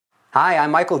Hi,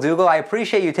 I'm Michael Duggal. I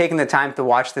appreciate you taking the time to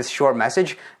watch this short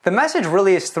message. The message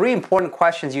really is 3 important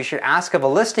questions you should ask of a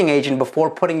listing agent before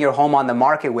putting your home on the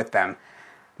market with them.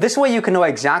 This way you can know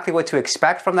exactly what to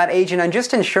expect from that agent and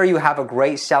just ensure you have a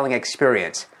great selling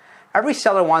experience. Every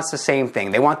seller wants the same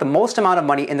thing. They want the most amount of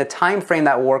money in the time frame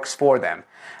that works for them.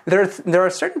 There are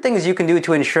certain things you can do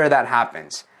to ensure that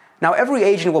happens. Now, every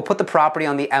agent will put the property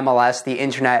on the MLS, the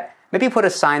internet, maybe put a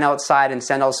sign outside and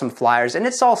send out some flyers, and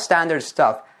it's all standard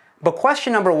stuff. But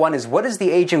question number 1 is, what is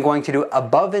the agent going to do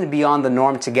above and beyond the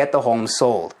norm to get the home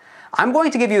sold? I'm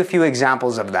going to give you a few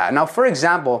examples of that. Now, for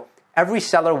example, every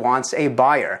seller wants a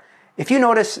buyer. If you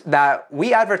notice that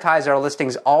we advertise our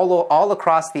listings all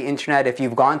across the internet if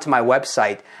you've gone to my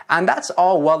website, and that's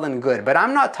all well and good, but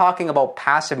I'm not talking about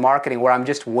passive marketing where I'm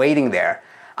just waiting there.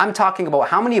 I'm talking about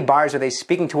how many buyers are they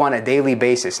speaking to on a daily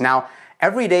basis. Now,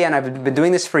 every day, and I've been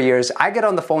doing this for years, I get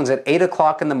on the phones at 8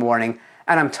 o'clock in the morning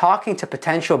and I'm talking to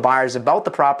potential buyers about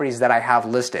the properties that I have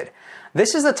listed.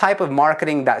 This is the type of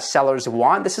marketing that sellers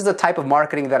want. This is the type of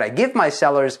marketing that I give my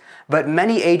sellers, but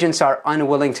many agents are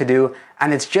unwilling to do,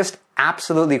 and it's just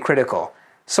absolutely critical.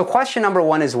 So question number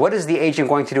 1 is, what is the agent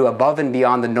going to do above and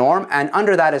beyond the norm? And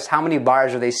under that is, how many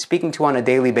buyers are they speaking to on a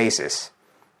daily basis?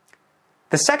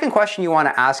 The second question you want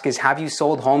to ask is, have you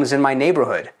sold homes in my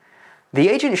neighborhood? The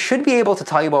agent should be able to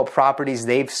tell you about properties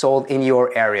they've sold in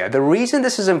your area. The reason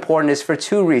this is important is for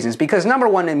 2 reasons. Because number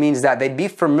 1, it means that they'd be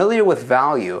familiar with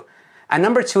value. And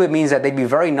number 2, it means that they'd be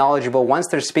very knowledgeable once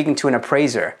they're speaking to an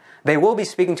appraiser. They will be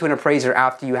speaking to an appraiser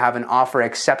after you have an offer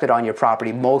accepted on your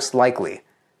property, most likely.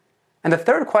 And the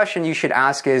third question you should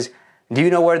ask is, do you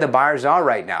know where the buyers are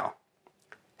right now?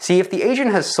 See, if the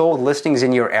agent has sold listings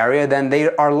in your area, then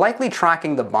they are likely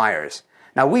tracking the buyers.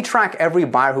 Now, we track every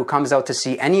buyer who comes out to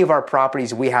see any of our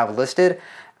properties we have listed,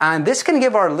 and this can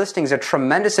give our listings a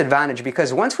tremendous advantage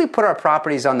because once we put our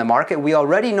properties on the market, we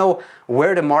already know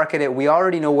where to market it, we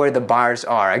already know where the buyers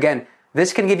are. Again,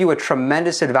 this can give you a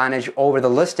tremendous advantage over the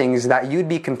listings that you'd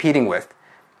be competing with.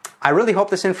 I really hope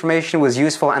this information was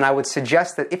useful, and I would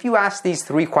suggest that if you ask these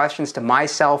 3 questions to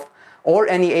myself or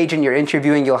any agent you're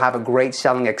interviewing, you'll have a great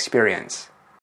selling experience.